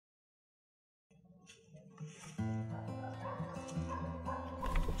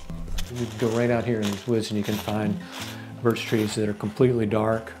You go right out here in these woods and you can find birch trees that are completely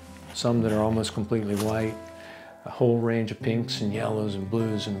dark, some that are almost completely white, a whole range of pinks and yellows and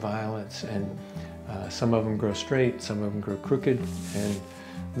blues and violets, and some of them grow straight, some of them grow crooked, and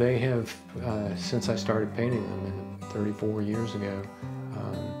they have, since I started painting them 34 years ago,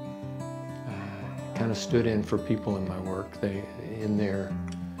 kind of stood in for people in my work. They, in their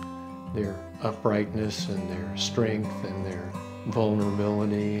uprightness and their strength and their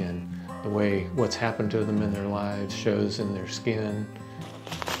vulnerability and the way what's happened to them in their lives shows in their skin.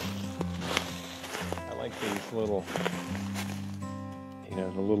 I like these little, the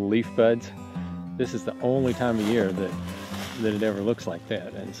little leaf buds. This is the only time of year that it ever looks like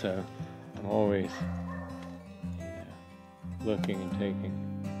that, and so I'm always looking and taking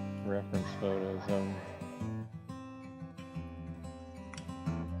reference photos of them.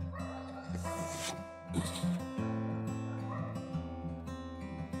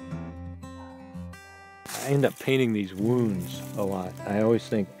 I end up painting these wounds a lot. I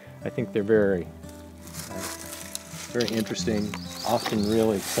think they're very interesting, often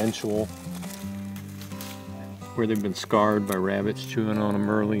really sensual, where they've been scarred by rabbits chewing on them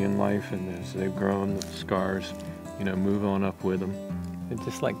early in life, and as they've grown, the scars, move on up with them. It's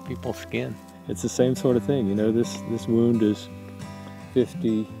just like people's skin. It's the same sort of thing, this wound is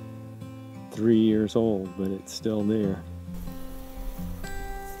 53 years old, but it's still there.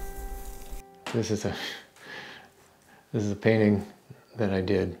 This is a painting that I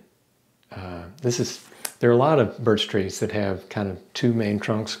did. There are a lot of birch trees that have kind of two main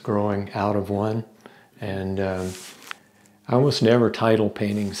trunks growing out of one, and I almost never title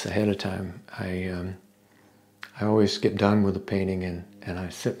paintings ahead of time. I always get done with a painting and I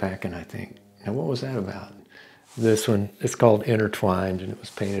sit back and I think, now what was that about? This one, it's called Intertwined, and it was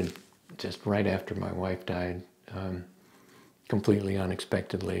painted just right after my wife died, completely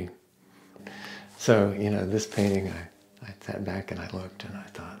unexpectedly. So, this painting, I sat back and I looked and I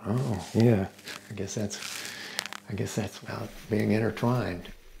thought, oh yeah, I guess that's about being intertwined.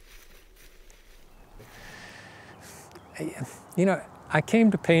 I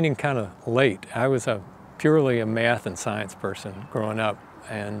came to painting kind of late. I was purely a math and science person growing up,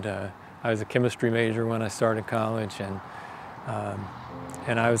 and I was a chemistry major when I started college, and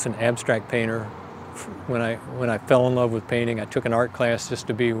I was an abstract painter. When I fell in love with painting, I took an art class just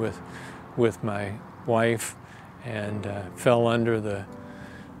to be with my wife, and fell under the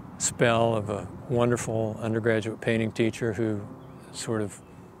spell of a wonderful undergraduate painting teacher who sort of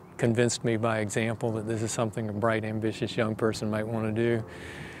convinced me by example that this is something a bright, ambitious young person might want to do.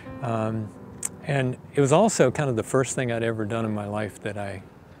 And it was also kind of the first thing I'd ever done in my life that I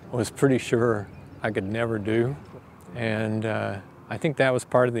was pretty sure I could never do. And I think that was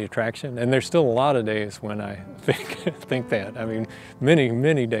part of the attraction. And there's still a lot of days when I think that. I mean, many,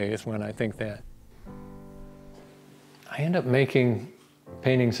 many days when I think that. I end up making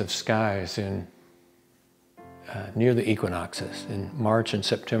paintings of skies near the equinoxes in March and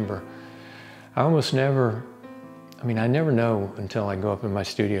September. I never know until I go up in my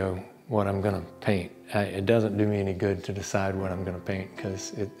studio what I'm going to paint. It doesn't do me any good to decide what I'm going to paint,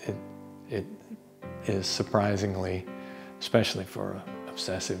 because it is surprisingly, especially for an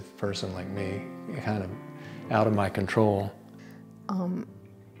obsessive person like me, kind of out of my control.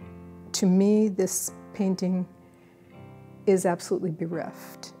 To me, this painting is absolutely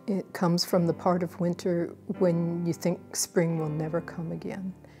bereft. It comes from the part of winter when you think spring will never come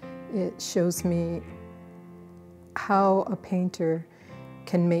again. It shows me how a painter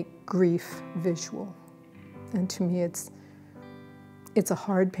can make grief visual. And to me, it's a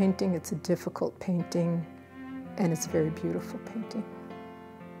hard painting, it's a difficult painting, and it's a very beautiful painting.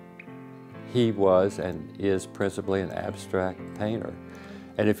 He was and is principally an abstract painter.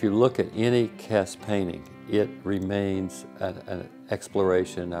 And if you look at any Kes painting, it remains an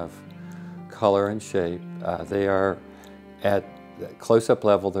exploration of color and shape. They are at close-up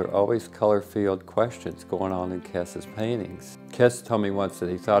level, there are always color-field questions going on in Kes's paintings. Kes told me once that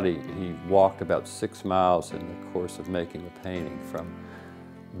he thought he walked about 6 miles in the course of making the painting, from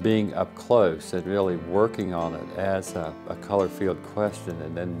being up close and really working on it as a color-field question,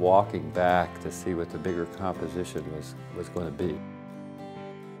 and then walking back to see what the bigger composition was going to be.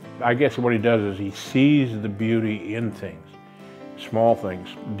 I guess what he does is he sees the beauty in things, small things,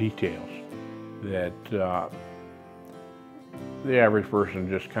 details, that the average person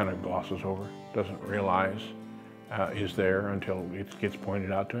just kind of glosses over, doesn't realize is there until it gets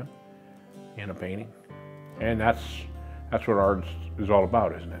pointed out to him in a painting. And that's what art is all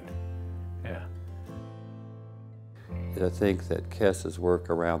about, isn't it? Yeah. I think that Kes's work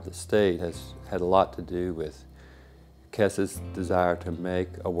around the state has had a lot to do with Kes's desire to make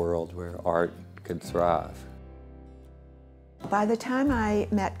a world where art could thrive. By the time I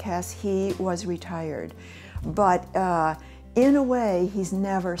met Kes, he was retired, but in a way, he's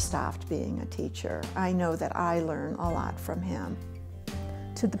never stopped being a teacher. I know that I learn a lot from him.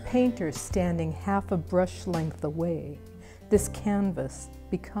 To the painter standing half a brush length away, this canvas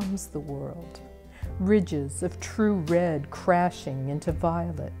becomes the world. Ridges of true red crashing into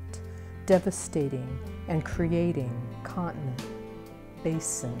violet, devastating and creating continent,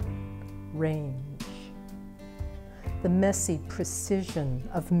 basin, range. The messy precision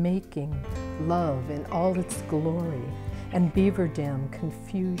of making love in all its glory and beaver dam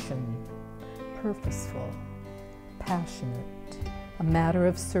confusion, purposeful, passionate, a matter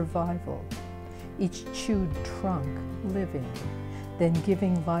of survival, each chewed trunk living, then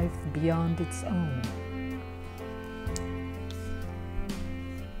giving life beyond its own.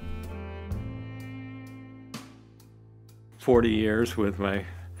 "40 years with my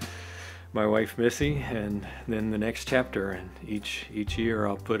wife Missy, and then the next chapter, and each year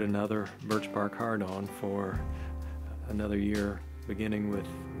I'll put another birch bark heart on for another year, beginning with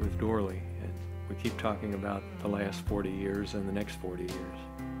Dorley, and we keep talking about the last 40 years and the next 40 years.